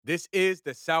This is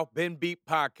the South Bend Beat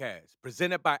Podcast,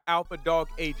 presented by Alpha Dog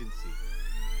Agency.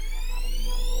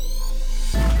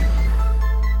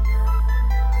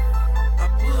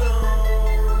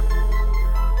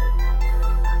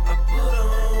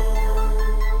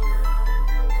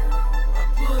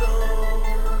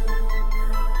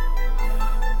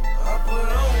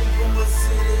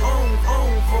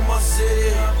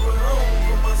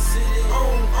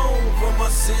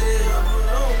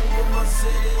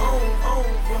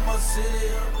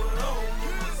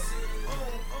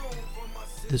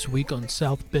 This week on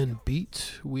South Bend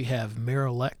Beat, we have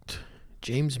Mayor-elect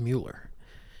James Mueller.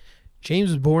 James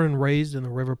was born and raised in the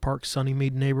River Park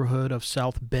Sunnymead neighborhood of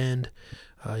South Bend.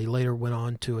 He later went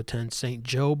on to attend St.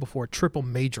 Joe before triple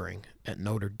majoring at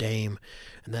Notre Dame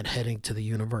and then heading to the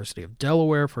University of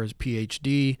Delaware for his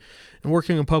Ph.D. and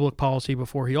working in public policy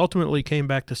before he ultimately came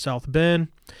back to South Bend,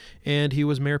 and he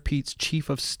was Mayor Pete's chief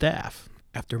of staff.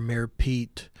 After Mayor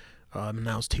Pete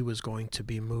announced he was going to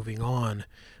be moving on,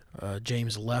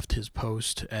 James left his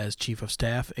post as chief of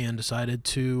staff and decided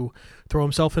to throw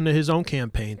himself into his own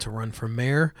campaign to run for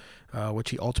mayor, which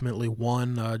he ultimately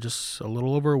won just a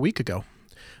little over a week ago.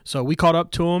 So we caught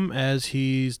up to him as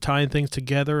he's tying things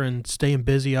together and staying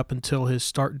busy up until his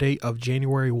start date of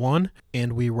January 1,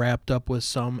 and we wrapped up with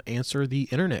some Answer the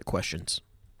Internet questions.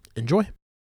 Enjoy.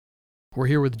 We're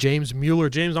here with James Mueller.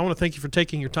 James, I want to thank you for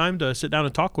taking your time to sit down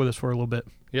and talk with us for a little bit.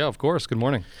 Yeah, of course. Good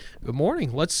morning. Good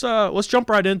morning. Let's jump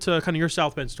right into kind of your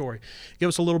South Bend story. Give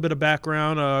us a little bit of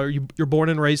background. You're born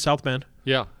and raised South Bend.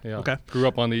 Yeah. Okay. Grew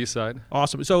up on the east side.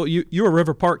 Awesome. So you're a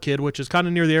River Park kid, which is kind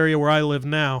of near the area where I live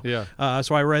now. Yeah.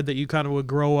 So I read that you kind of would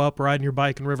grow up riding your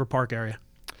bike in River Park area.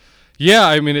 Yeah,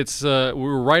 I mean, it's we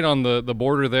were right on the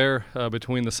border there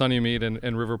between the Sunnymead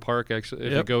and River Park. Actually,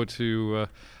 if you go to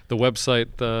the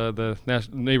website, the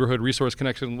Neighborhood Resource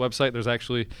Connection website, there's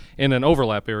actually in an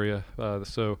overlap area.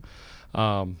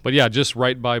 But yeah, just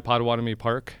right by Potawatomi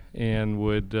Park, and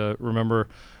would remember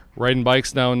riding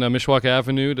bikes down Mishawaka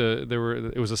Avenue.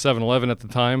 It was a 7-Eleven at the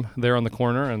time there on the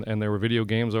corner, and there were video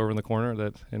games over in the corner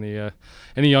that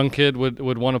any young kid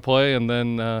would want to play. And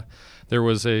then there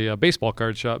was a baseball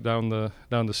card shop down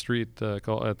the street at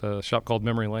the shop called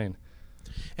Memory Lane.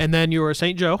 And then you were at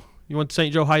St. Joe. You went to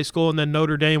St. Joe High School and then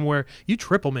Notre Dame, where you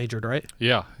triple majored, right?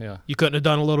 Yeah. You couldn't have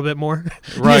done a little bit more?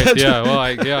 Right, yeah. Well,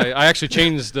 I actually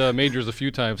changed majors a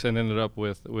few times and ended up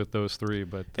with those three.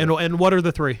 But and what are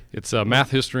the three? It's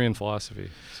math, history, and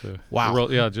philosophy. So wow.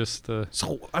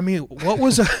 So I mean, what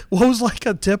was like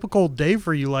a typical day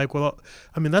for you? Like, well,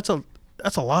 I mean, that's a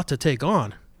lot to take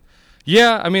on.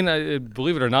 Yeah, I mean,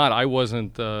 believe it or not, I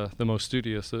wasn't the most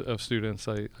studious of students.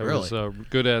 I really? Was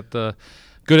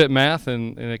good at math,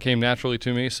 and it came naturally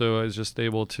to me. So I was just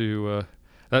able to.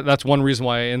 That's one reason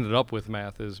why I ended up with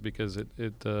math, is because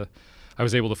I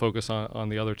was able to focus on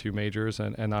the other two majors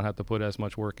and not have to put as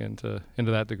much work into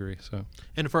that degree. So.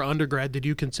 And for undergrad, did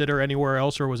you consider anywhere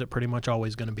else, or was it pretty much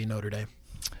always going to be Notre Dame?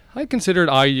 I considered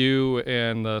IU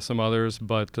and some others,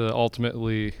 but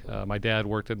ultimately my dad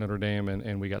worked at Notre Dame,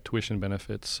 and we got tuition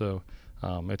benefits, so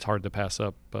it's hard to pass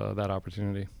up that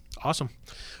opportunity. Awesome.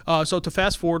 So to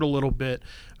fast forward a little bit,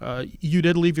 you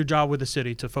did leave your job with the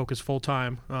city to focus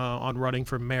full-time on running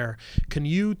for mayor. Can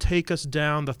you take us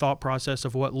down the thought process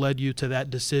of what led you to that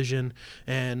decision?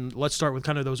 And let's start with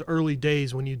kind of those early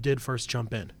days when you did first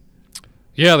jump in.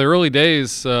 Yeah, the early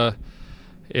days,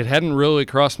 it hadn't really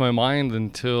crossed my mind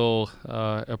until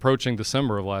approaching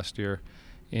December of last year.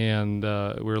 And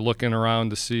we were looking around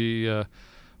to see,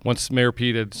 once Mayor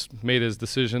Pete had made his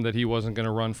decision that he wasn't going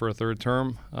to run for a third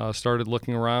term, started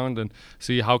looking around and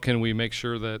see how can we make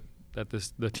sure that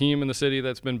the team in the city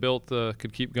that's been built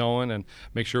could keep going, and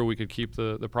make sure we could keep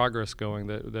the progress going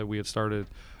that we had started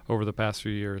over the past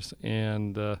few years.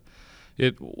 And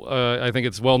I think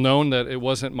it's well known that it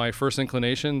wasn't my first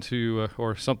inclination to,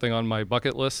 or something on my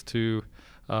bucket list to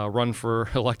run for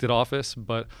elected office,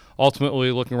 but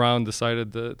ultimately looking around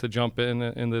decided to jump in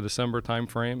the December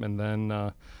timeframe. And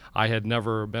then I had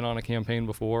never been on a campaign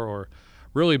before or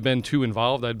really been too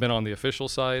involved. I'd been on the official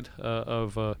side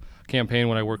of a campaign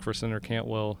when I worked for Senator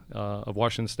Cantwell of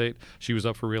Washington State. She was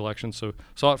up for re-election, so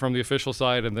saw it from the official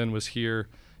side, and then was here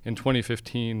in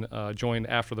 2015, joined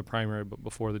after the primary but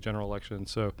before the general election.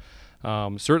 So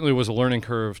certainly was a learning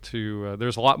curve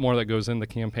there's a lot more that goes into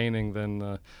campaigning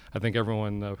than I think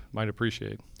everyone might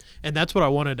appreciate. And that's what I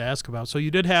wanted to ask about. So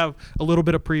you did have a little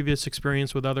bit of previous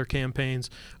experience with other campaigns,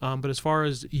 but as far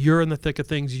as you're in the thick of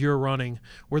things you're running,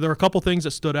 were there a couple things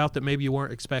that stood out that maybe you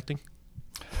weren't expecting?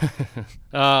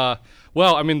 Well,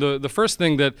 I mean, the first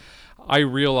thing that I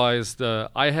realized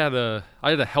I had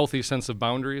a healthy sense of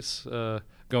boundaries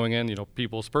going in,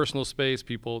 people's personal space,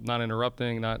 people not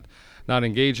interrupting, not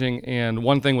engaging. And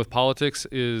one thing with politics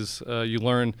is you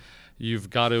learn you've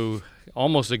got to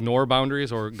almost ignore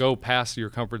boundaries or go past your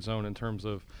comfort zone in terms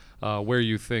of where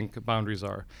you think boundaries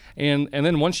are. And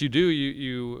then once you do,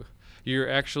 you're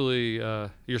actually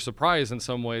you're surprised in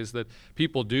some ways that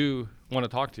people do want to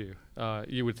talk to you.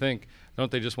 You would think, don't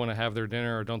they just want to have their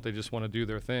dinner, or don't they just want to do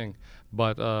their thing?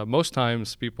 But most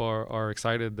times people are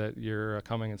excited that you're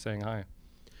coming and saying hi.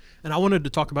 And I wanted to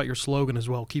talk about your slogan as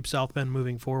well, Keep South Bend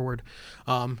Moving Forward.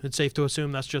 It's safe to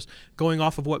assume that's just going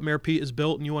off of what Mayor Pete has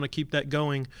built, and you want to keep that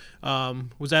going.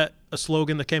 Was that a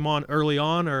slogan that came on early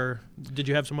on, or did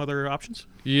you have some other options?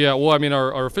 Yeah, well, I mean,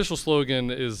 our official slogan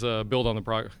is build on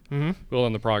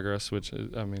the progress, which is,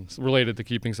 it's related to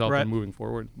keeping South Bend moving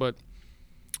forward. But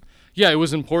yeah, it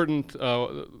was important.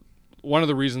 One of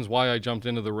the reasons why I jumped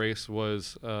into the race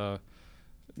was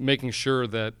making sure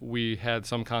that we had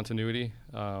some continuity.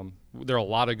 There are a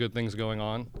lot of good things going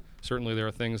on. Certainly there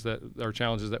are things that are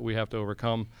challenges that we have to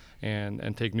overcome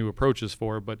and take new approaches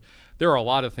for, but there are a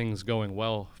lot of things going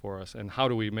well for us. And how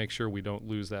do we make sure we don't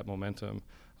lose that momentum,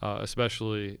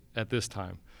 especially at this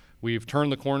time? We've turned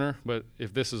the corner, but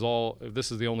if this is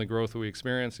the only growth that we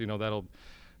experience,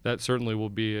 that certainly will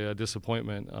be a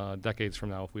disappointment decades from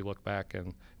now if we look back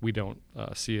and we don't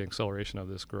see an acceleration of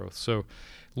this growth. So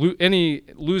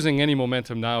losing any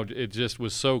momentum now, it just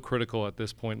was so critical at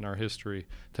this point in our history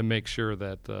to make sure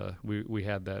that we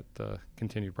had that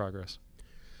continued progress.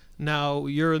 Now,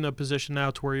 you're in a position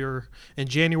now to where in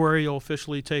January, you'll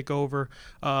officially take over.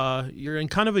 You're in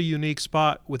kind of a unique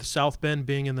spot with South Bend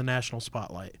being in the national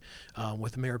spotlight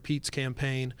with Mayor Pete's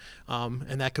campaign,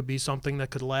 and that could be something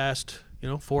that could last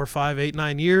 4, 5, 8,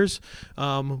 9 years.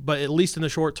 But at least in the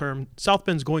short term, South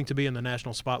Bend's going to be in the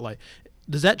national spotlight.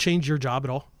 Does that change your job at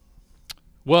all?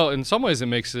 Well, in some ways it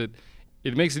makes it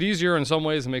easier. In some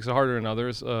ways it makes it harder in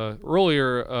others.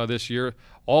 Earlier this year,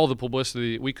 all the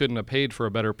publicity, we couldn't have paid for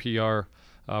a better PR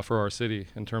for our city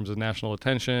in terms of national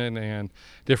attention and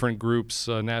different groups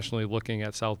nationally looking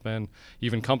at South Bend,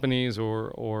 even companies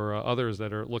or others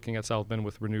that are looking at South Bend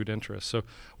with renewed interest. So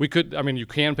we could, you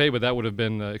can pay, but that would have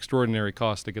been extraordinary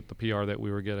cost to get the PR that we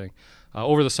were getting.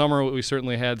 Over the summer, we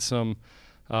certainly had some,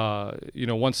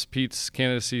 once Pete's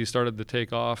candidacy started to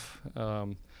take off,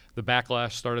 the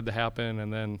backlash started to happen,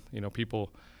 and then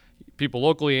people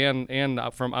locally and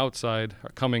from outside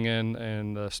are coming in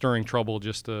and stirring trouble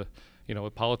just to.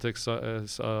 Politics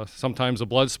is sometimes a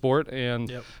blood sport,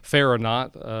 and fair or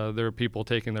not, there are people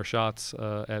taking their shots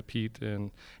at Pete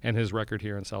and his record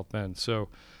here in South Bend. So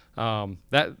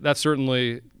that's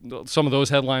certainly, some of those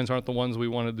headlines aren't the ones we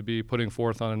wanted to be putting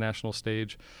forth on a national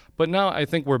stage. But now I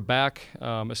think we're back,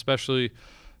 especially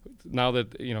now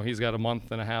that he's got a month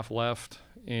and a half left.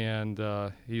 And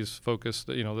he's focused,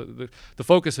 the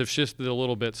focus has shifted a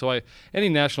little bit. So any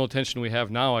national attention we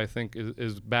have now, I think,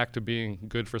 is back to being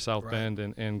good for South Bend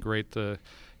and great to,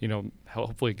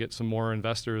 hopefully get some more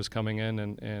investors coming in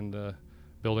and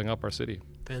building up our city.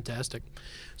 Fantastic.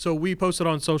 So we posted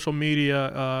on social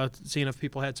media, seeing if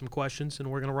people had some questions,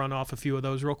 and we're going to run off a few of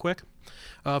those real quick.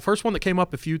 First one that came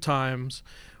up a few times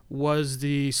was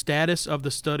the status of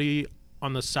the study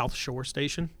on the South Shore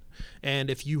station. And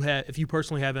if you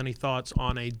personally have any thoughts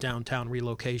on a downtown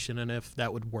relocation and if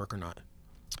that would work or not.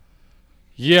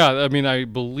 Yeah, I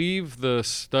believe the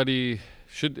study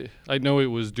I know it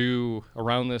was due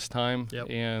around this time. Yep.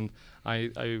 And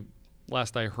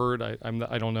last I heard,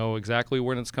 I don't know exactly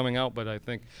when it's coming out, but I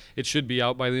think it should be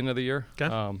out by the end of the year.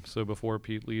 Okay. So before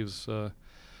Pete leaves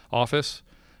office.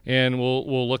 And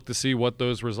we'll look to see what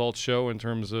those results show in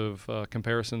terms of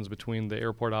comparisons between the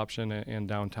airport option and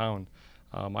downtown.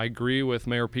 I agree with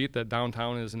Mayor Pete that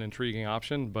downtown is an intriguing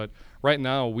option, but right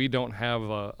now we don't have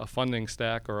a funding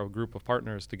stack or a group of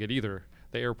partners to get either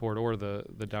the airport or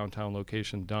the downtown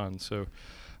location done. So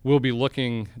we'll be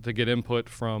looking to get input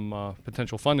from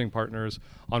potential funding partners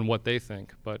on what they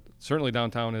think. But certainly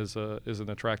downtown is an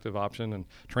attractive option, and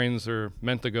trains are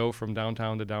meant to go from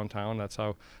downtown to downtown. That's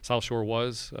how South Shore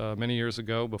was many years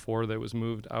ago before that was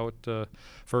moved out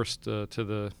first to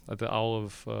the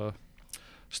Olive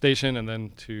station and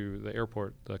then to the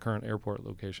airport, the current airport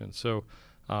location. So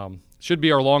should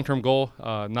be our long-term goal.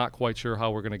 Not quite sure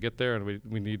how we're going to get there, and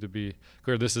we need to be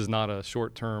clear this is not a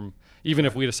short-term. Even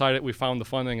if we found the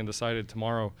funding and decided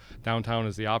tomorrow downtown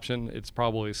is the option, it's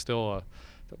probably still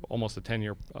almost a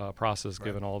 10-year process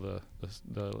given all the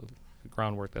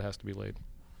groundwork that has to be laid.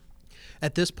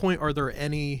 At this point, are there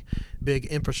any big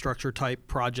infrastructure type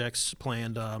projects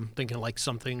planned, thinking like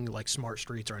something like smart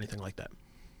streets or anything like that?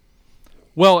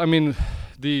 Well,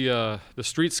 the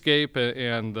streetscape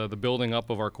and the building up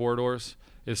of our corridors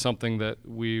is something that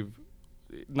we've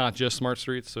not just Smart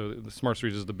Streets. So the Smart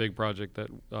Streets is the big project that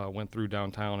went through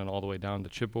downtown and all the way down to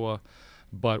Chippewa,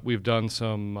 but we've done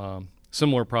some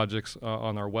similar projects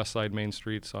on our west side main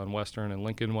streets on Western and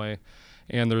Lincoln Way.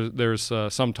 And there's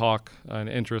some talk and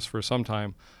interest for some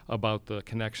time about the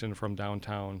connection from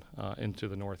downtown into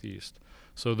the northeast.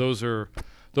 So those are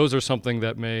something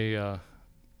that may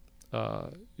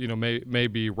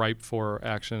be ripe for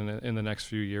action in the next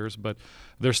few years. But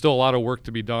there's still a lot of work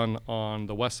to be done on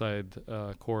the west side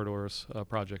corridors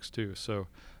projects too. So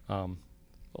a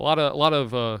lot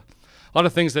of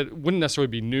things that wouldn't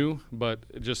necessarily be new,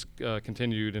 but just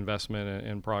continued investment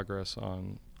and progress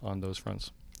on those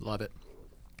fronts. Love it.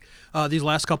 These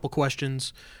last couple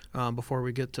questions before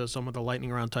we get to some of the lightning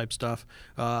round type stuff.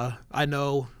 I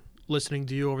know listening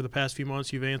to you over the past few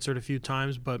months, you've answered a few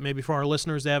times, but maybe for our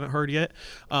listeners that haven't heard yet,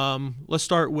 let's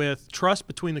start with trust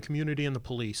between the community and the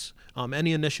police.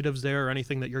 Any initiatives there or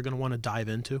anything that you're going to want to dive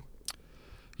into?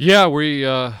 Yeah, we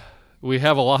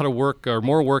have a lot of work, or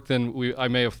more work than I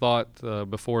may have thought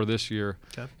before this year,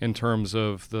 in terms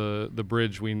of the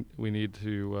bridge we need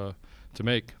to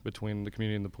make between the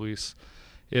community and the police.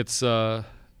 It's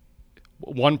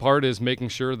one part is making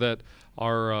sure that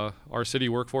our city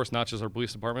workforce, not just our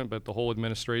police department, but the whole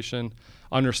administration,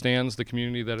 understands the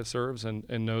community that it serves and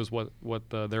knows what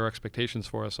their expectations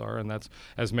for us are. And that's,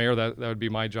 as mayor, that would be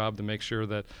my job, to make sure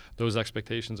that those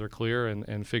expectations are clear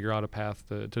and figure out a path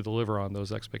to deliver on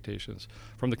those expectations.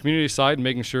 From the community side,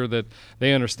 making sure that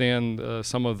they understand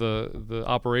some of the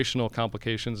operational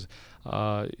complications.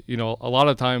 A lot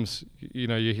of times, you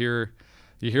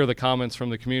hear the comments from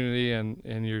the community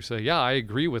and you say, yeah, I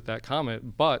agree with that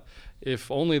comment, but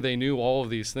if only they knew all of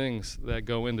these things that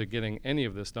go into getting any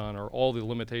of this done, or all the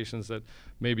limitations that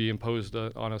may be imposed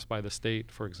on us by the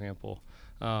state, for example.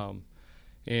 But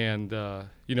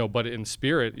in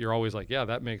spirit, you're always like, yeah,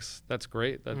 that's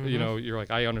great. That, you're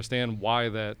like, I understand why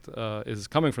that is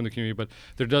coming from the community, but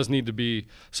there does need to be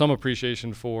some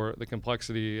appreciation for the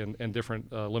complexity and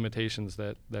different limitations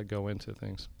that go into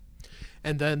things.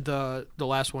 And then the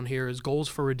last one here is goals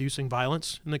for reducing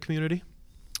violence in the community.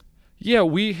 Yeah,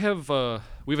 we've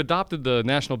adopted the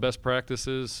national best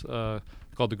practices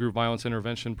called the Group Violence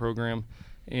Intervention Program.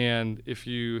 And if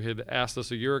you had asked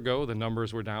us a year ago, the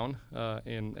numbers were down,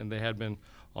 and they had been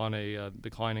on a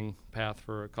declining path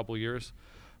for a couple of years.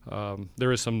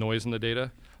 There is some noise in the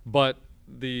data, but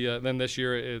then this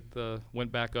year it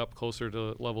went back up closer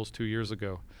to levels 2 years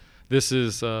ago. This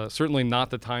is certainly not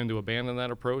the time to abandon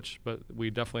that approach, but we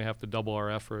definitely have to double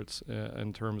our efforts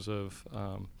in terms of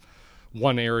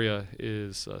one area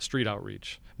is street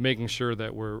outreach, making sure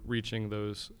that we're reaching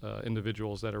those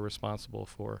individuals that are responsible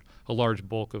for a large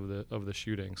bulk of the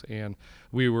shootings. And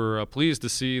we were pleased to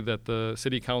see that the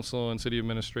city council and city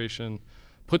administration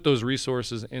put those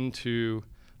resources into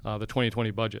the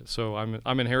 2020 budget. So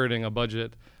I'm inheriting a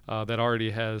budget that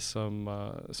already has some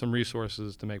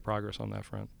resources to make progress on that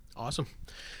front. Awesome.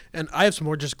 And I have some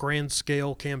more just grand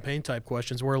scale campaign type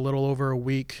questions. We're a little over a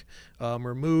week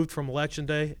removed from Election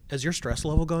Day. Has your stress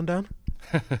level gone down?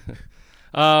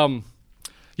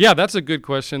 Yeah, that's a good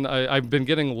question. I've been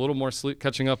getting a little more sleep,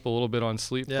 catching up a little bit on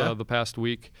sleep the past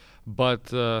week.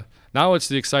 But now it's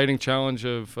the exciting challenge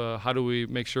of how do we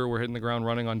make sure we're hitting the ground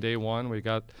running on day one. We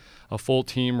got a full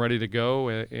team ready to go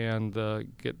and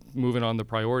get moving on the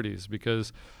priorities,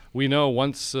 because we know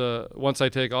once I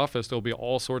take office, there'll be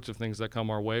all sorts of things that come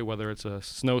our way, whether it's a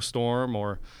snowstorm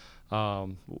or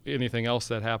anything else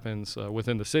that happens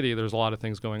within the city. There's a lot of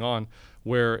things going on,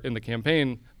 where in the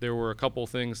campaign there were a couple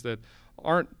things that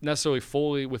aren't necessarily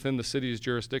fully within the city's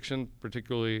jurisdiction,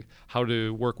 particularly how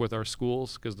to work with our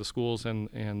schools, because the schools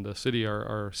and the city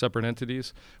are separate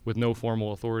entities with no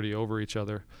formal authority over each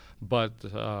other. But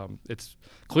it's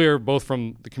clear both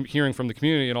from hearing from the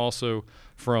community and also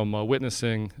from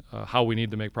witnessing how we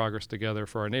need to make progress together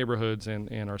for our neighborhoods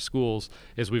and our schools,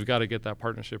 is we've got to get that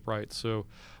partnership right. So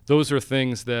those are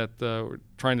things that we're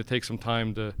trying to take some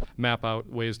time to map out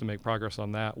ways to make progress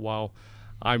on that, while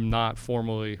I'm not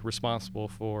formally responsible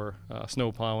for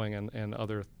snow plowing and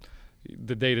other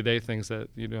the day-to-day things that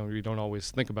you don't always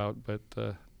think about, but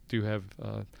do have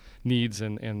needs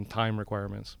and time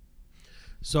requirements.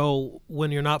 So when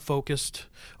you're not focused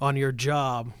on your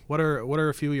job, what are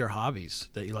a few of your hobbies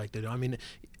that you like to do? I mean,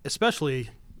 especially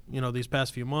these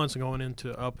past few months and going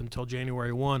into up until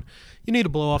January 1, you need to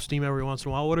blow off steam every once in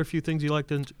a while. What are a few things you like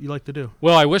to do?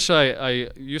 Well, I wish I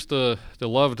used to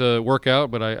love to work out,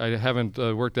 but I haven't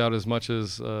worked out as much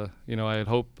as I had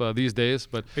hoped these days.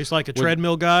 But are you like a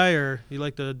treadmill guy, or you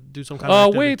like to do some kind of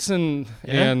activity? Weights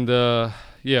and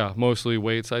Yeah, mostly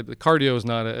weights. The cardio is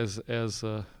not as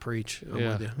Preach. I'm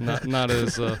yeah, with you. not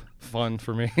as fun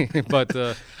for me. But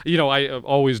I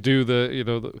always do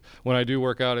when I do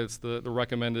work out, it's the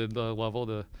recommended level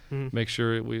to make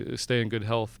sure we stay in good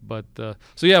health. But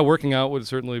so yeah, working out would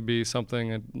certainly be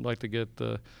something I'd like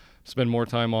to spend more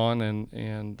time on,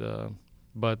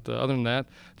 but other than that,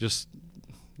 just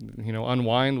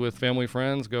unwind with family,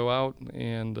 friends, go out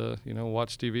and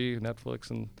watch TV,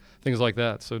 Netflix, and things like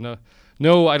that. So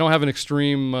no, I don't have an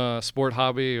extreme sport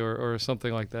hobby or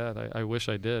something like that. I wish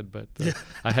I did, but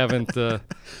I haven't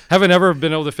ever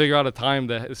been able to figure out a time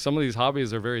that some of these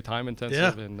hobbies are very time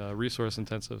intensive and resource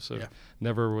intensive. So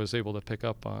never was able to pick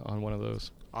up on one of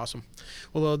those. Awesome.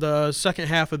 Well, the second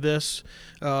half of this,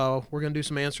 we're going to do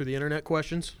some answer the internet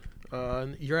questions.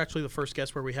 You're actually the first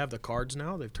guest where we have the cards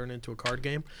now. They've turned into a card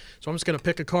game. So I'm just going to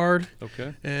pick a card.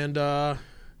 Okay. And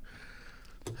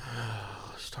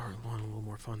start with one a little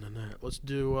more fun than that. Let's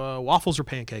do waffles or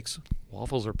pancakes.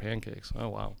 Waffles or pancakes? Oh,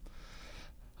 wow.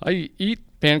 I eat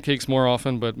pancakes more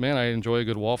often, but, man, I enjoy a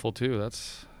good waffle, too. I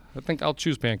think I'll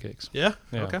choose pancakes. Yeah?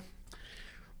 Okay.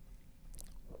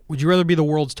 Would you rather be the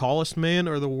world's tallest man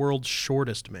or the world's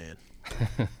shortest man?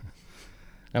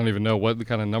 I don't even know what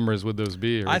kind of numbers would those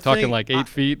be. Are we talking like 8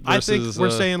 feet versus? I think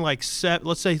we're saying like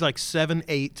let's say like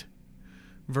 7'8"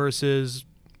 versus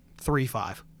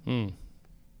 3'5".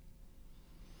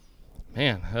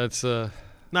 Man, that's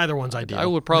neither one's ideal. I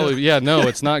would probably no,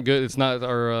 it's not good. It's not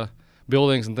our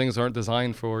buildings and things aren't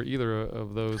designed for either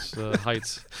of those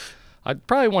heights. I'd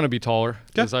probably want to be taller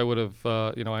because I would have,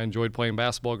 I enjoyed playing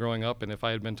basketball growing up, and if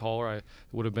I had been taller, it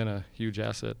would have been a huge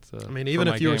asset. Even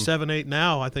if you were 7'8"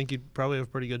 now, I think you'd probably have a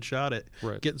pretty good shot at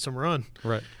getting some run.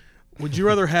 Right. Would you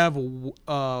rather have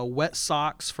wet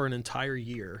socks for an entire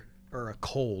year or a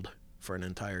cold for an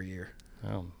entire year?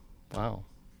 Oh, wow.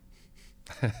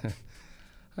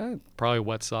 Probably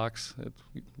wet socks.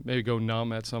 Maybe go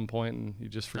numb at some point, and you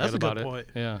just forget about it. That's a good point.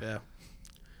 Yeah.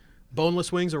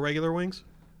 Boneless wings or regular wings?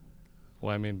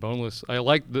 Well, I mean, boneless. I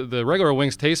like the regular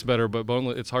wings taste better, but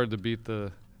boneless. It's hard to beat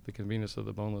the convenience of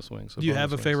the boneless wings. So do you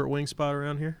have a favorite wing spot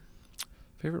around here?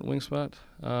 Favorite wing spot?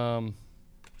 Not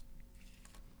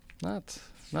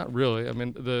really. I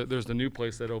mean, there's the new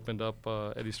place that opened up,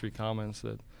 Eddy Street Commons.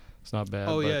 That it's not bad.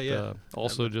 Oh, but, yeah.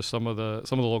 Also, just some of the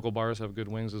local bars have good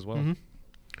wings as well.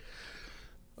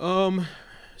 Mm-hmm.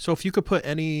 So if you could put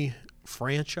any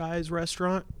franchise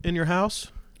restaurant in your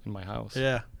house? In my house.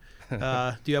 Yeah.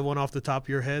 Do you have one off the top of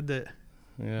your head that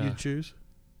you'd choose?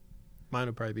 Mine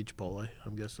would probably be Chipotle,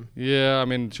 I'm guessing. Yeah, I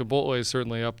mean, Chipotle is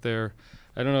certainly up there.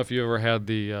 I don't know if you ever had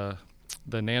the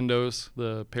Nando's,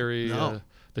 the Perry,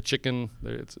 the chicken.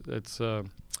 It's I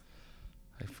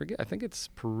forget. I think it's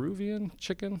Peruvian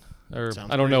chicken, or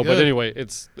I don't know. Good. But anyway,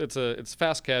 it's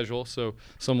fast casual, so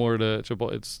similar to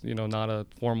Chipotle. It's not a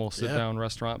formal sit down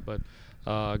restaurant, but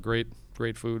great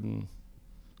food, and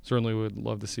certainly would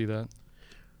love to see that.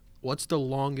 What's the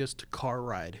longest car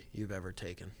ride you've ever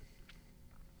taken?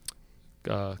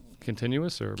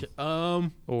 Continuous or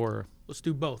let's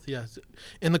do both. Yeah,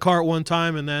 in the car at one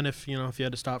time, and then if you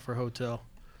had to stop for a hotel.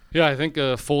 Yeah, I think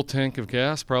a full tank of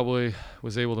gas probably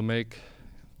was able to make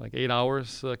like 8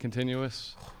 hours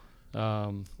continuous.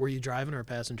 Were you driving or a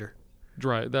passenger?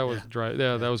 Drive. That was drive.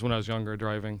 Yeah, that was when I was younger,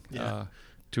 driving to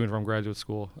and from graduate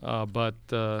school. But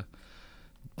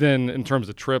then in terms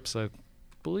of trips, I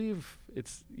believe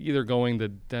it's either going to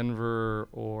Denver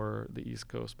or the East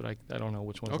Coast, but I don't know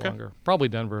which one's longer. Probably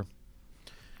Denver.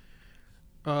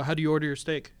 How do you order your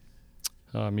steak?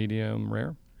 Medium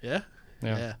rare. Yeah.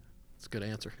 That's a good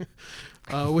answer.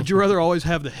 Would you rather always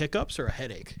have the hiccups or a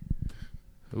headache?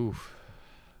 Oof.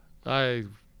 I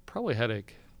probably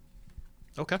headache.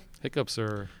 Okay. Hiccups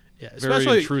are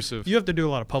very intrusive. You have to do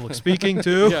a lot of public speaking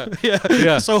too.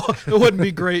 Yeah. So it wouldn't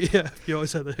be great if you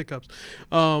always had the hiccups.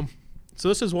 So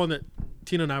this is one that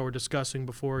Tina and I were discussing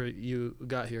before you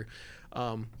got here.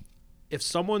 If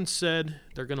someone said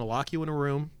they're going to lock you in a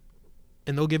room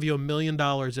and they'll give you $1 million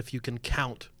if you can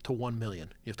count to 1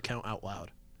 million, you have to count out loud.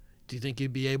 Do you think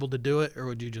you'd be able to do it, or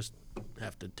would you just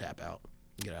have to tap out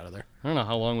and get out of there? I don't know.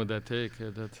 How long would that take?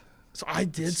 So I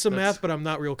did some math, but I'm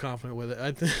not real confident with it.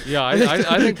 I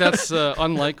think that's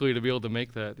unlikely to be able to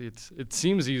make that. It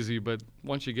seems easy, but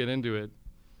once you get into it,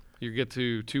 you get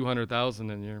to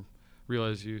 200,000 and you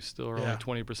realize you still are only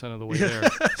 20% of the way there.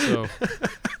 So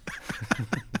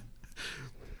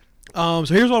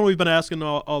here's one we've been asking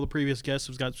all the previous guests.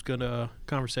 We've got some good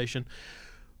conversation.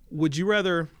 Would you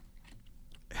rather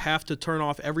have to turn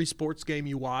off every sports game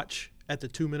you watch at the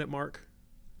 2-minute mark,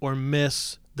 or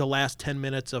miss the last 10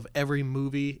 minutes of every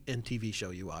movie and TV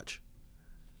show you watch?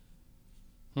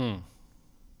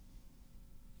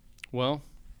 Well,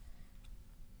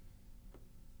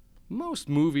 most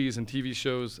movies and TV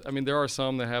shows, I mean, there are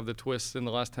some that have the twists in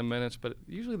the last 10 minutes, but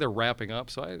usually they're wrapping up.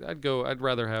 So I'd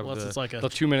rather have the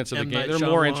 2 minutes of the game. There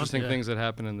are more interesting things that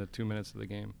happen in the 2 minutes of the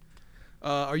game.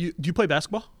 Do you play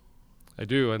basketball? I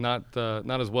do, and not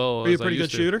as well. Are you a pretty good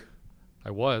shooter?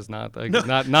 I was not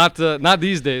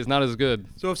these days, not as good.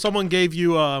 So if someone gave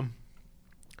you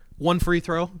one free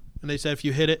throw and they said if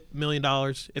you hit it, $1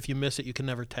 million. If you miss it, you can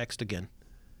never text again.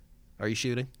 Are you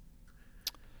shooting?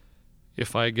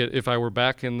 If I were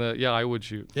back in I would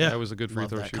shoot. Yeah, I was a good free Love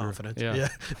throw that shooter. Confidence. Yeah,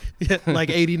 like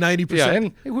 80-90%. Yeah,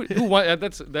 and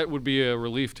that would be a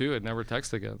relief too. I'd never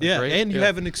text again. That's great. And you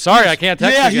have an excuse. Sorry, I can't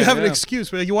text again. You have an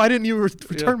excuse. Man. Why didn't you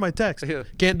return my text? Yeah.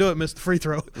 Can't do it. Missed the free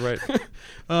throw. Right.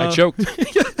 I choked.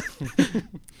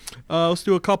 Let's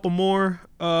do a couple more.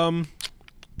 I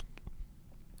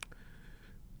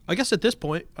guess at this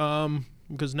point,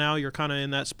 because now you're kind of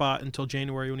in that spot until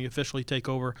January when you officially take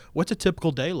over. What's a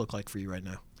typical day look like for you right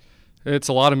now? It's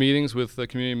a lot of meetings with the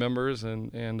community members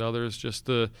and others just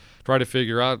to try to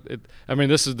figure out it. I mean,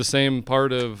 this is the same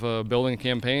part of building a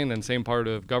campaign and same part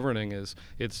of governing is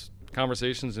it's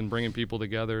conversations and bringing people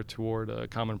together toward a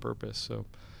common purpose. So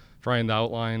trying to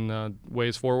outline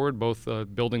ways forward, both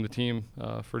building the team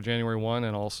for January 1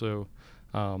 and also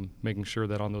making sure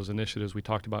that on those initiatives we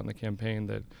talked about in the campaign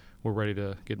that we're ready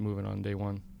to get moving on day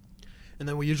one. And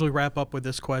then we usually wrap up with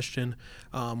this question.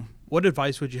 What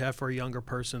advice would you have for a younger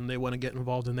person? They want to get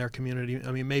involved in their community.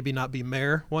 I mean, maybe not be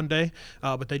mayor one day,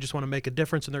 but they just want to make a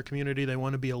difference in their community. They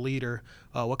want to be a leader.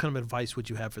 What kind of advice would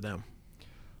you have for them?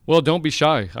 Well, don't be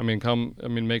shy.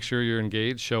 Make sure you're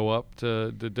engaged, show up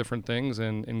to the different things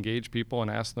and engage people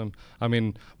and ask them. I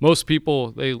mean, most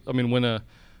people,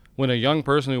 when a young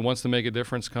person who wants to make a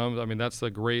difference comes, I mean, that's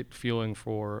a great feeling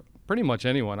for pretty much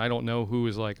anyone. I don't know who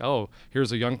is like, oh,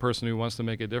 here's a young person who wants to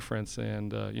make a difference,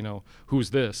 and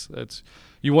who's this? But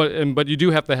you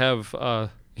do have to have.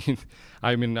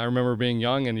 I remember being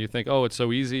young, and you think, oh, it's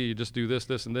so easy. You just do this,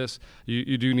 this, and this.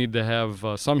 You do need to have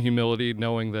some humility,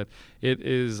 knowing that it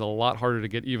is a lot harder to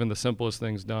get even the simplest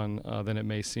things done than it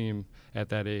may seem at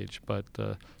that age. But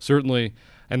certainly,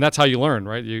 and that's how you learn,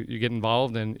 right? You get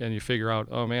involved, and you figure out,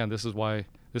 oh man, this is why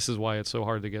it's so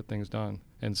hard to get things done.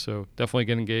 And so definitely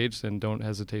get engaged and don't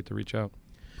hesitate to reach out.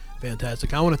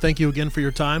 Fantastic. I want to thank you again for your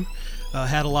time.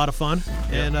 Had a lot of fun,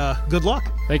 and good luck.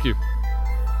 Thank you.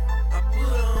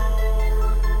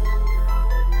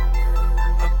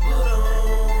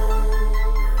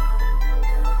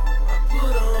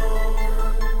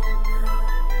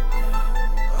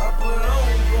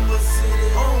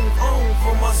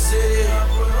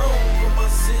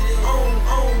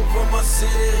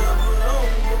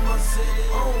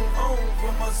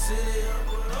 City.